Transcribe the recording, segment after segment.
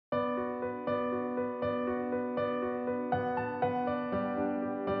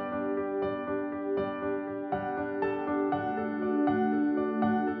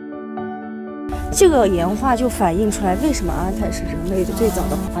这个岩画就反映出来为什么阿泰是人类的最早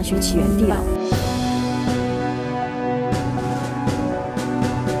的滑雪起源地了。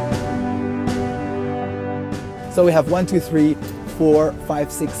So we have 1, 2, 3, 4,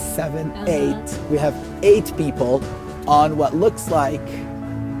 5, 6, 7, 8. We have 8 people on what looks like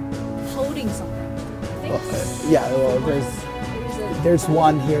holding something. Yeah, well, there's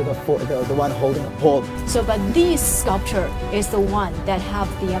one here, the one holding a pole. So, but this sculpture is the one that have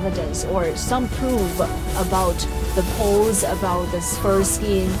the evidence or some proof about the poles, about the fur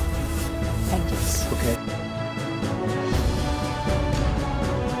skin paintings. Okay.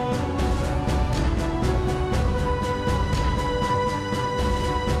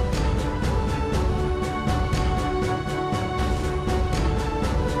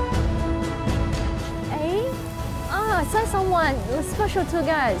 I saw someone special tour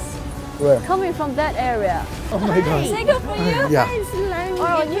guys. Where? Coming from that area. Oh my god. Say good for you. Yeah.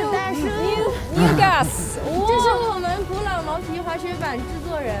 Oh, new guys. 这是我们古老毛皮滑雪板制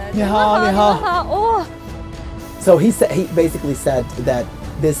作人。你好，你好。哦。So he basically said that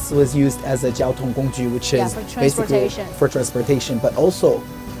this was used as a 交通工具, which is basically for transportation, but also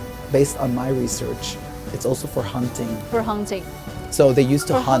based on my research, it's also for hunting. For hunting. So they used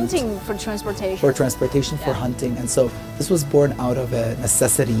to hunt. Hunting for transportation. For transportation, for hunting. And so this was born out of a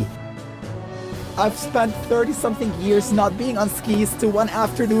necessity. I've spent 30-something years not being on skis to one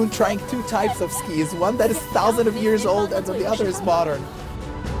afternoon trying 2 types of skis. One that is thousands of years old and the other is modern.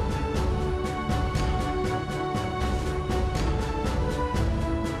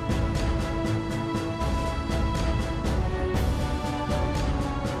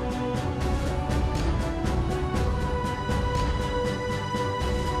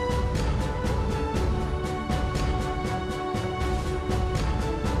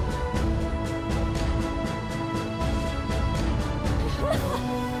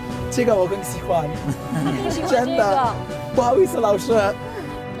 this one我更喜欢，真的，不好意思，老师。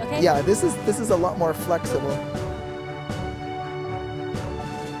Okay. Yeah, this is a lot more flexible.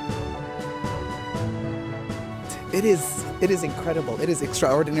 It is incredible. It is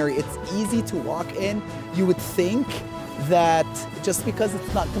extraordinary. It's easy to walk in. You would think that just because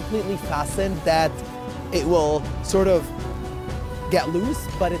it's not completely fastened that it will sort of get loose,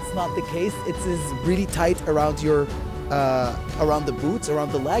 but it's not the case. It is really tight around your around the boots,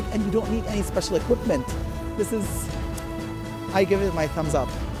 around the leg, and you don't need any special equipment. I give it my thumbs up.